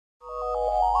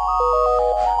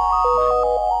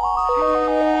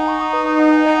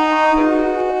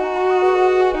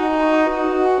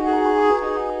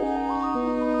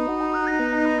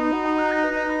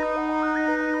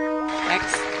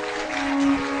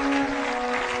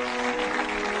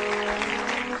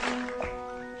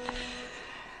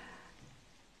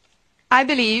I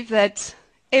believe that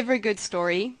every good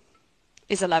story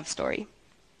is a love story.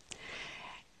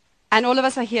 And all of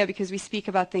us are here because we speak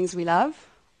about things we love,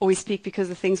 or we speak because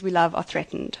the things we love are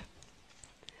threatened.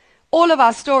 All of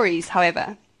our stories,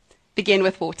 however, begin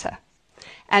with water.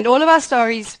 And all of our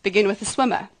stories begin with a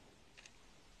swimmer.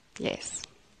 Yes.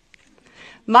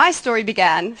 My story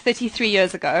began 33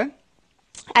 years ago,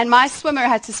 and my swimmer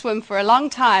had to swim for a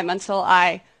long time until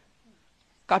I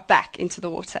got back into the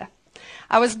water.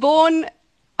 I was born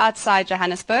outside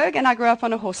Johannesburg, and I grew up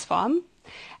on a horse farm.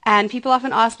 And people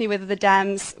often ask me whether the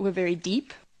dams were very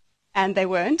deep, and they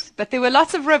weren't. But there were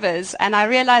lots of rivers, and I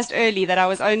realized early that I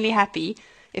was only happy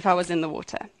if I was in the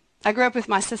water. I grew up with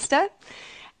my sister,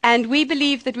 and we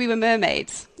believed that we were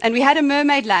mermaids. And we had a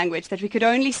mermaid language that we could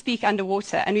only speak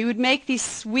underwater. And we would make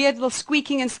these weird little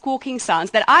squeaking and squawking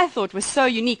sounds that I thought were so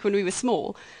unique when we were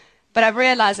small. But I've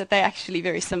realized that they're actually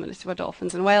very similar to what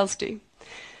dolphins and whales do.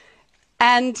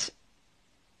 And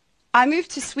I moved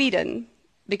to Sweden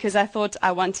because I thought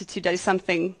I wanted to do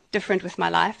something different with my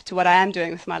life to what I am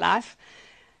doing with my life.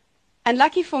 And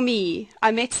lucky for me, I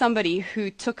met somebody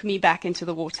who took me back into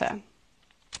the water.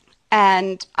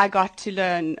 And I got to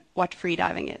learn what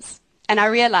freediving is. And I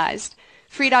realized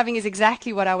freediving is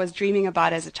exactly what I was dreaming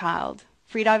about as a child.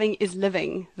 Freediving is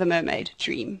living the mermaid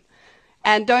dream.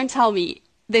 And don't tell me,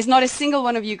 there's not a single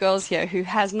one of you girls here who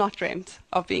has not dreamt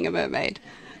of being a mermaid.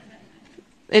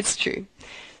 It's true.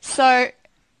 So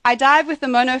I dive with the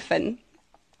monofin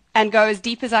and go as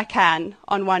deep as I can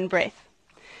on one breath.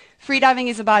 Freediving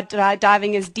is about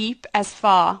diving as deep, as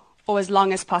far, or as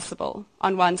long as possible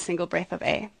on one single breath of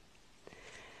air.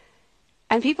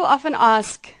 And people often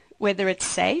ask whether it's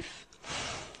safe,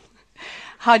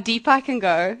 how deep I can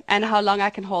go, and how long I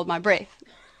can hold my breath.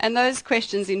 And those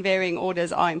questions in varying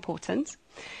orders are important.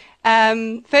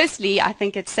 Firstly, I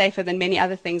think it's safer than many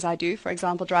other things I do, for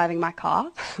example, driving my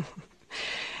car.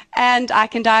 And I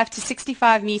can dive to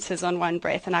 65 meters on one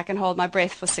breath, and I can hold my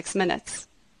breath for 6 minutes.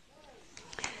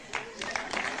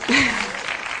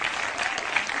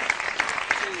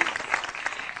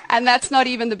 And that's not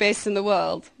even the best in the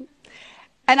world.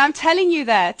 And I'm telling you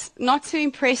that not to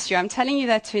impress you, I'm telling you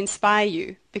that to inspire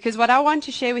you, because what I want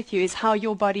to share with you is how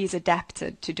your body is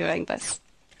adapted to doing this.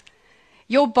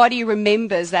 Your body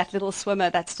remembers that little swimmer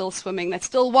that's still swimming, that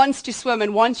still wants to swim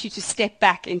and wants you to step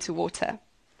back into water.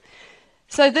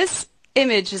 So this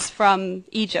image is from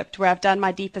Egypt, where I've done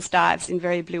my deepest dives in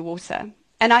very blue water.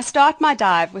 And I start my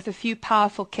dive with a few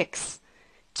powerful kicks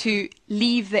to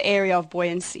leave the area of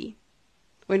buoyancy.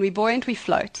 When we're buoyant, we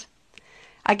float.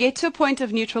 I get to a point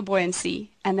of neutral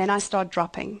buoyancy, and then I start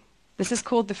dropping. This is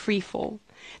called the free fall.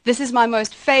 This is my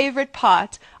most favorite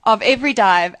part of every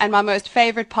dive and my most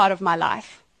favorite part of my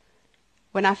life.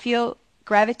 When I feel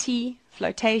gravity,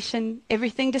 flotation,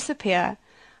 everything disappear,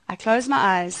 I close my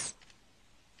eyes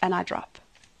and I drop.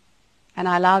 And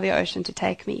I allow the ocean to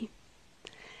take me.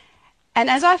 And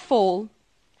as I fall,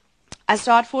 I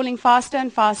start falling faster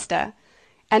and faster.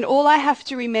 And all I have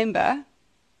to remember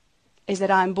is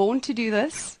that I'm born to do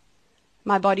this.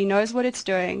 My body knows what it's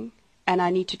doing, and I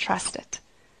need to trust it.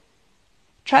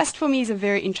 Trust for me is a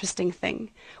very interesting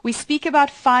thing. We speak about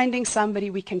finding somebody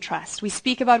we can trust. We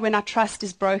speak about when our trust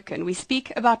is broken. We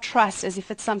speak about trust as if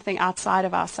it's something outside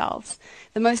of ourselves.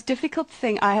 The most difficult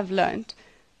thing I have learned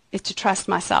is to trust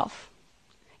myself,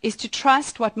 is to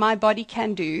trust what my body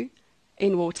can do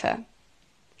in water.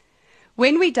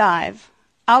 When we dive,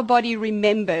 our body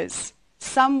remembers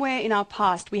somewhere in our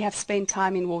past we have spent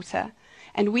time in water,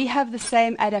 and we have the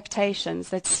same adaptations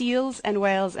that seals and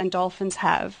whales and dolphins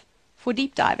have for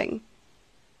deep diving.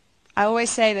 I always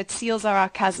say that seals are our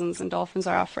cousins and dolphins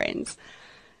are our friends.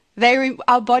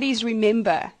 Our bodies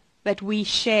remember that we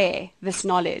share this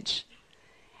knowledge.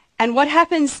 And what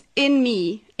happens in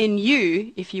me, in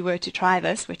you, if you were to try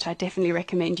this, which I definitely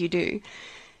recommend you do,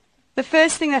 the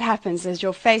first thing that happens as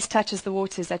your face touches the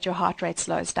water is that your heart rate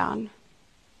slows down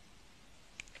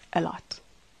a lot.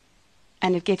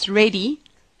 And it gets ready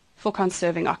for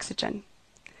conserving oxygen.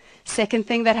 Second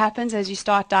thing that happens as you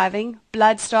start diving,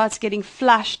 blood starts getting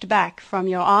flushed back from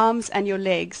your arms and your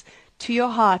legs to your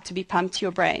heart to be pumped to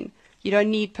your brain. You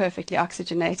don't need perfectly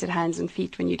oxygenated hands and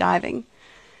feet when you're diving.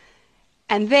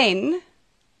 And then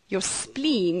your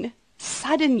spleen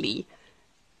suddenly,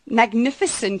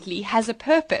 magnificently has a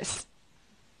purpose.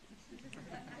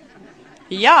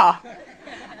 Yeah.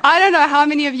 I don't know how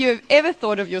many of you have ever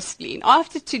thought of your spleen.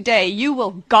 After today, you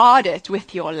will guard it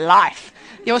with your life.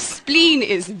 Your spleen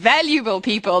is valuable,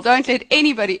 people. Don't let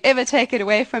anybody ever take it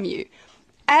away from you.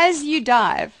 As you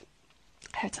dive,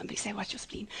 I heard somebody say, what's your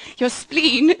spleen? Your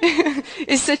spleen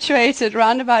is situated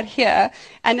round about here,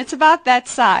 and it's about that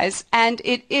size, and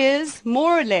it is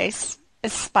more or less a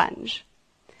sponge.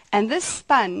 And this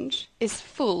sponge is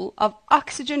full of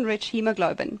oxygen-rich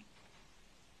hemoglobin.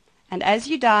 And as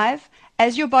you dive,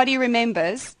 as your body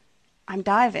remembers, I'm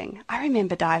diving. I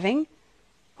remember diving.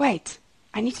 Wait,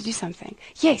 I need to do something.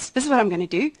 Yes, this is what I'm going to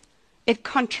do. It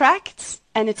contracts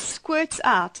and it squirts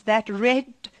out that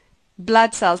red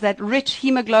blood cells, that rich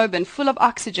hemoglobin full of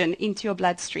oxygen into your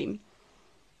bloodstream.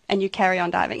 And you carry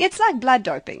on diving. It's like blood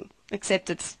doping, except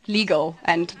it's legal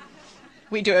and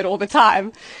we do it all the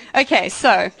time. Okay,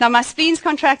 so now my spleens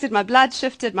contracted, my blood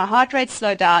shifted, my heart rate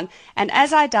slowed down, and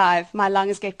as I dive, my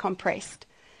lungs get compressed.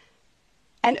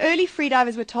 And early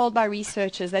freedivers were told by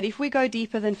researchers that if we go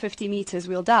deeper than 50 meters,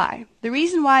 we'll die. The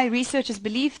reason why researchers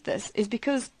believed this is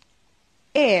because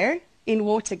air in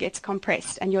water gets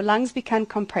compressed and your lungs become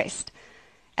compressed.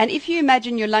 And if you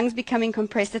imagine your lungs becoming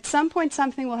compressed, at some point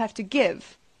something will have to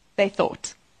give, they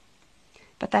thought.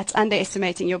 But that's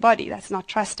underestimating your body. That's not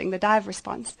trusting the dive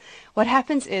response. What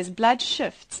happens is blood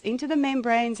shifts into the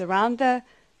membranes around the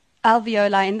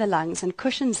alveoli in the lungs and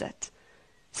cushions it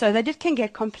so that it can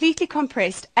get completely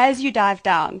compressed as you dive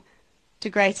down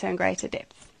to greater and greater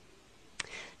depth.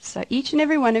 So each and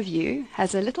every one of you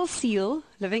has a little seal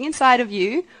living inside of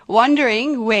you,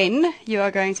 wondering when you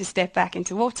are going to step back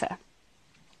into water.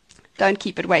 Don't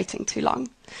keep it waiting too long.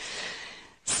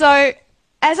 So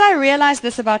as I realized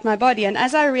this about my body, and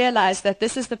as I realized that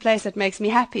this is the place that makes me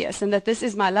happiest, and that this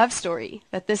is my love story,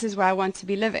 that this is where I want to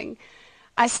be living,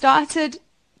 I started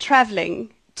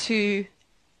traveling to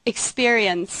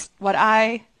experience what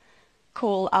I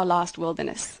call our last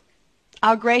wilderness.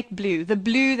 Our great blue, the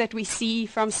blue that we see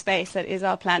from space that is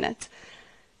our planet.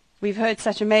 We've heard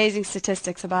such amazing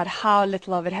statistics about how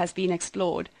little of it has been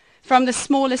explored. From the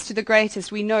smallest to the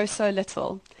greatest, we know so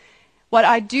little. What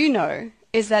I do know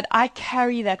is that I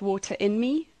carry that water in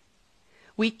me.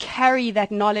 We carry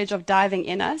that knowledge of diving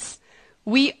in us.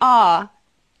 We are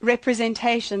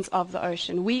representations of the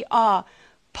ocean. We are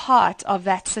part of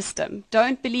that system.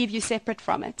 Don't believe you're separate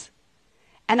from it.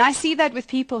 And I see that with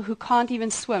people who can't even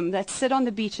swim, that sit on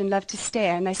the beach and love to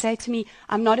stare. And they say to me,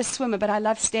 I'm not a swimmer, but I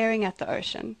love staring at the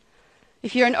ocean.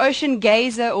 If you're an ocean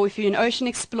gazer or if you're an ocean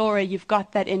explorer, you've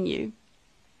got that in you.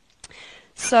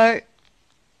 So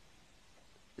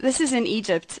this is in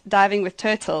Egypt, diving with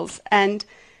turtles, and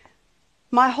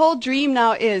my whole dream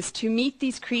now is to meet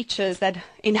these creatures that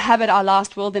inhabit our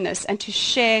last wilderness and to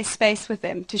share space with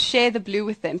them, to share the blue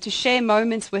with them, to share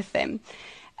moments with them.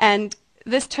 And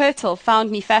this turtle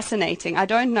found me fascinating. I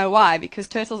don't know why, because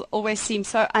turtles always seem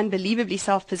so unbelievably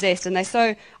self-possessed, and they're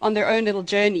so on their own little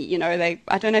journey. You know,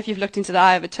 I don't know if you've looked into the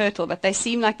eye of a turtle, but they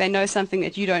seem like they know something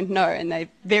that you don't know, and they're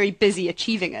very busy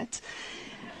achieving it.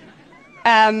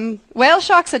 Whale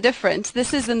sharks are different.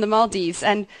 This is in the Maldives,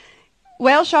 and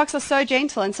whale sharks are so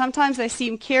gentle, and sometimes they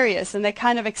seem curious, and they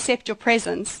kind of accept your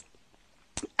presence,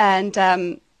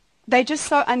 and they're just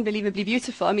so unbelievably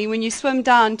beautiful. I mean, when you swim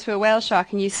down to a whale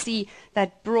shark and you see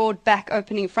that broad back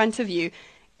opening in front of you,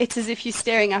 it's as if you're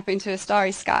staring up into a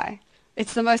starry sky.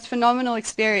 It's the most phenomenal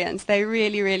experience. They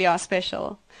really, really are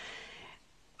special.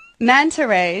 Manta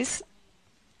rays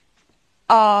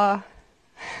are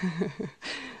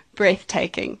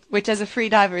breathtaking, which as a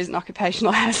freediver is an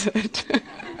occupational hazard.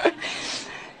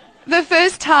 The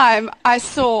first time I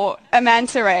saw a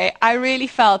manta ray, I really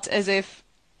felt as if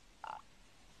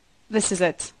this is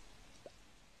it.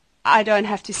 I don't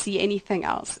have to see anything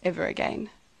else ever again.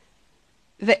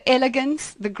 The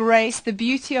elegance, the grace, the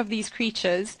beauty of these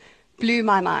creatures blew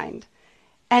my mind.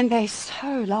 And they're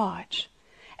so large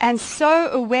and so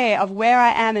aware of where I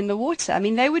am in the water. I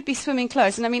mean, they would be swimming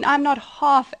close. And I mean, I'm not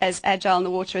half as agile in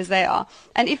the water as they are.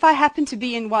 And if I happen to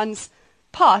be in one's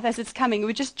path as it's coming, it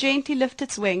would just gently lift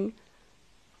its wing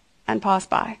and pass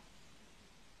by.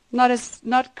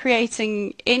 Not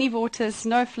creating any vortice,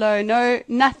 no flow,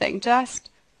 nothing, just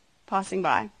passing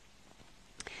by.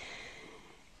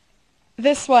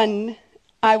 This one,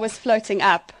 I was floating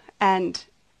up, and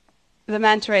the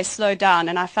manta ray slowed down,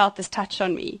 and I felt this touch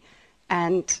on me,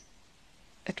 and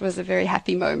it was a very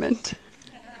happy moment.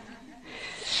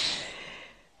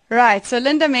 Right, so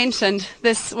Linda mentioned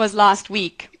this was last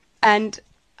week, and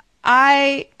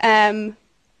I am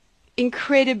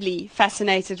incredibly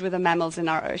fascinated with the mammals in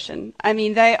our ocean. I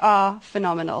mean, they are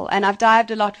phenomenal, and I've dived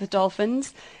a lot with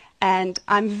dolphins, and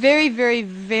I'm very, very,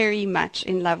 very much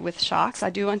in love with sharks.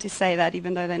 I do want to say that,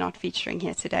 even though they're not featuring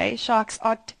here today. Sharks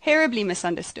are terribly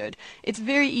misunderstood. It's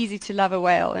very easy to love a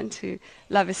whale and to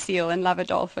love a seal and love a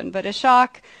dolphin, but a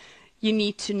shark, you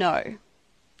need to know.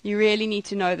 You really need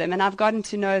to know them, and I've gotten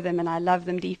to know them, and I love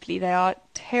them deeply. They are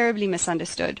terribly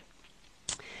misunderstood.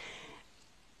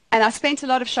 And I spent a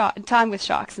lot of time with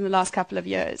sharks in the last couple of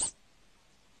years.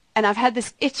 And I've had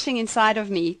this itching inside of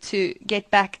me to get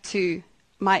back to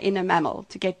my inner mammal,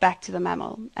 to get back to the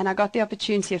mammal. And I got the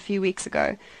opportunity a few weeks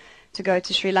ago to go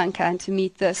to Sri Lanka and to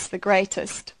meet this, the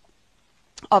greatest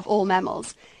of all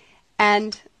mammals.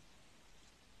 And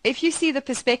if you see the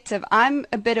perspective, I'm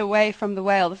a bit away from the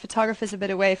whale, the photographer's a bit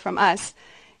away from us.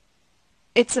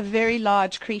 It's a very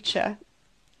large creature,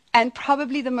 and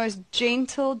probably the most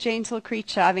gentle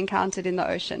creature I've encountered in the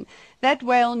ocean. That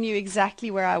whale knew exactly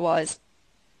where I was.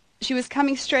 She was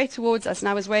coming straight towards us, and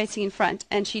I was waiting in front,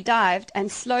 and she dived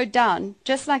and slowed down,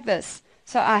 just like this.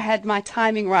 So I had my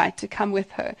timing right to come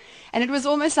with her. And it was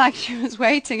almost like she was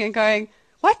waiting and going,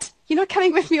 "What? You're not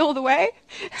coming with me all the way?"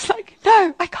 It's like,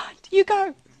 "No, I can't. You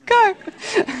go. Go."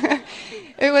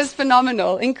 It was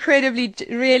phenomenal. Incredibly,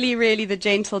 really the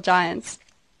gentle giants.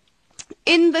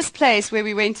 In this place where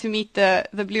we went to meet the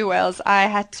blue whales, I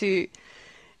had to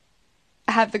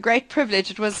have the great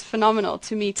privilege, it was phenomenal,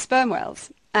 to meet sperm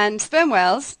whales. And sperm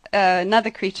whales, another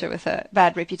creature with a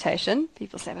bad reputation.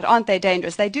 People say, but aren't they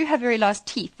dangerous? They do have very large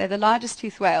teeth. They're the largest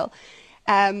toothed whale.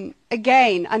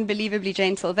 Again, unbelievably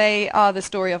gentle. They are the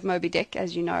story of Moby Dick,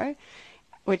 as you know,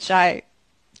 which I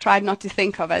tried not to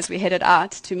think of as we headed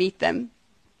out to meet them.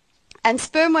 And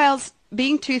sperm whales,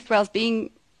 being toothed whales,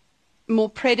 being more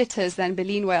predators than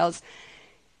baleen whales,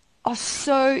 are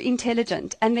so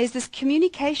intelligent, and there's this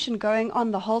communication going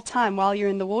on the whole time while you're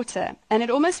in the water, and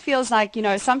it almost feels like,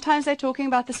 sometimes they're talking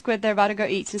about the squid they're about to go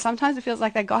eat, and sometimes it feels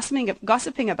like they're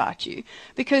gossiping about you,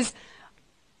 because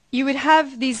you would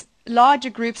have these larger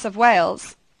groups of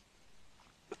whales,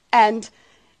 and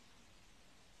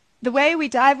the way we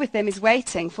dive with them is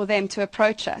waiting for them to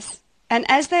approach us, and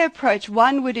as they approach,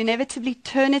 one would inevitably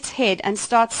turn its head and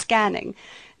start scanning.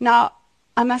 Now,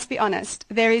 I must be honest,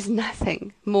 there is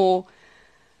nothing more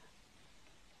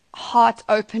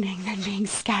heart-opening than being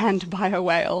scanned by a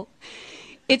whale.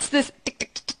 It's this tick,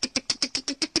 tick, tick, tick, tick, tick,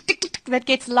 tick, tick, tick, tick, that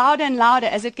gets louder and louder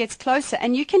as it gets closer,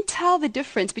 and you can tell the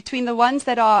difference between the ones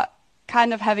that are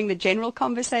kind of having the general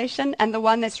conversation and the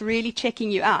one that's really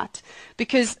checking you out,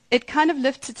 because it kind of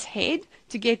lifts its head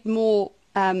to get more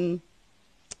the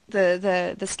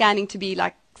scanning to be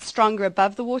like stronger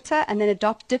above the water, and then it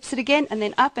dips it again, and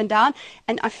then up and down,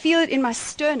 and I feel it in my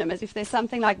sternum as if there's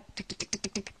something like tick, tick, tick, tick,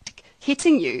 tick, tick, tick,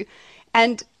 hitting you.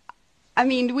 And I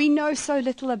mean, we know so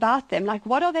little about them. Like,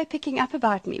 what are they picking up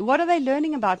about me? What are they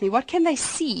learning about me? What can they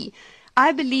see?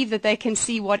 I believe that they can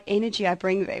see what energy I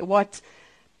bring there, what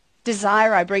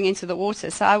desire I bring into the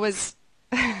water. So I was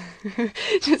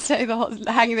just say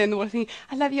hanging there in the water thinking,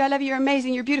 I love you, you're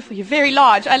amazing, you're beautiful, you're very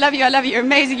large, I love you, you're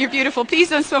amazing, you're beautiful, please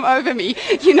don't swim over me.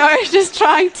 Just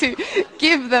trying to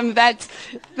give them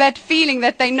that feeling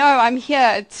that they know I'm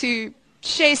here to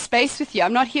share space with you.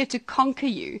 I'm not here to conquer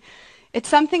you. It's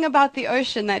something about the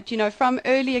ocean that, from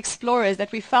early explorers,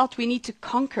 that we felt we need to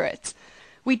conquer it.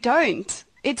 We don't.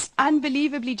 It's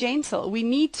unbelievably gentle. We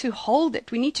need to hold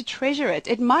it. We need to treasure it.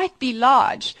 It might be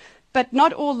large, but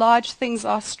not all large things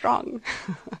are strong.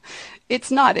 It's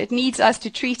not. It needs us to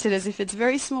treat it as if it's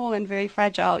very small and very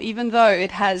fragile, even though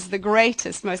it has the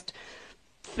greatest, most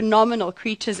phenomenal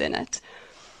creatures in it.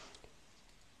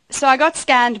 So I got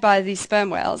scanned by these sperm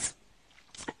whales,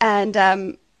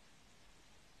 and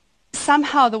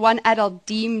somehow the one adult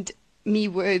deemed me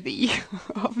worthy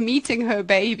of meeting her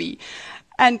baby.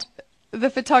 And the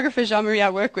photographer, Jean-Marie, I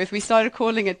work with, we started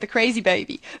calling it the crazy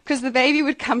baby, because the baby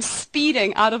would come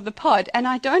speeding out of the pod, and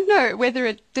I don't know whether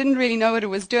it didn't really know what it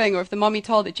was doing or if the mommy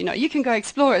told it, you can go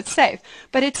explore, it's safe.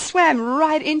 But it swam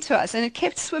right into us, and it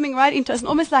kept swimming right into us, and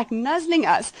almost like nuzzling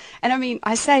us. And I mean,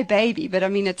 I say baby, but I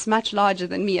mean, it's much larger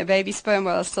than me. A baby sperm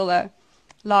whale is still a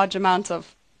large amount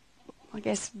of, I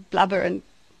guess, blubber and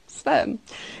sperm.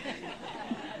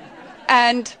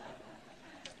 And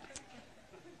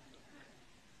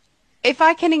if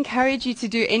I can encourage you to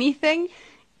do anything,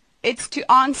 it's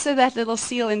to answer that little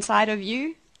seal inside of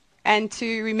you, and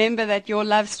to remember that your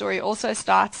love story also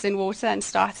starts in water, and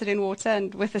started in water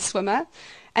and with a swimmer,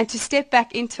 and to step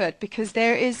back into it, because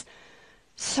there is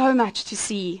so much to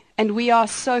see, and we are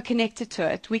so connected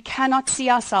to it. We cannot see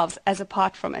ourselves as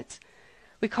apart from it.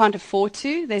 We can't afford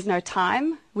to. There's no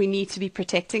time. We need to be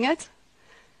protecting it.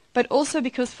 But also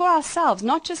because for ourselves,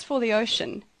 not just for the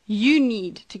ocean, you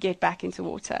need to get back into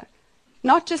water.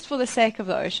 Not just for the sake of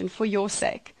the ocean, for your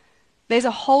sake. There's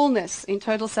a wholeness in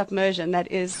total submersion that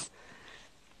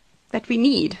we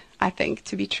need, I think,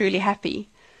 to be truly happy.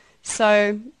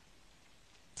 So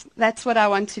that's what I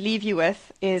want to leave you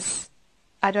with is,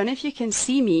 I don't know if you can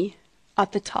see me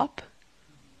at the top.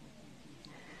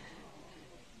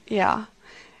 Yeah.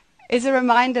 Is a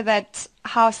reminder that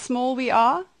how small we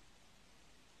are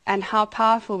and how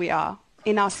powerful we are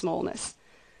in our smallness.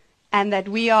 and that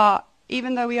we are,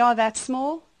 even though we are that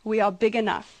small, we are big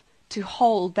enough to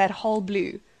hold that whole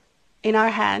blue in our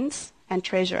hands and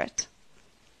treasure it.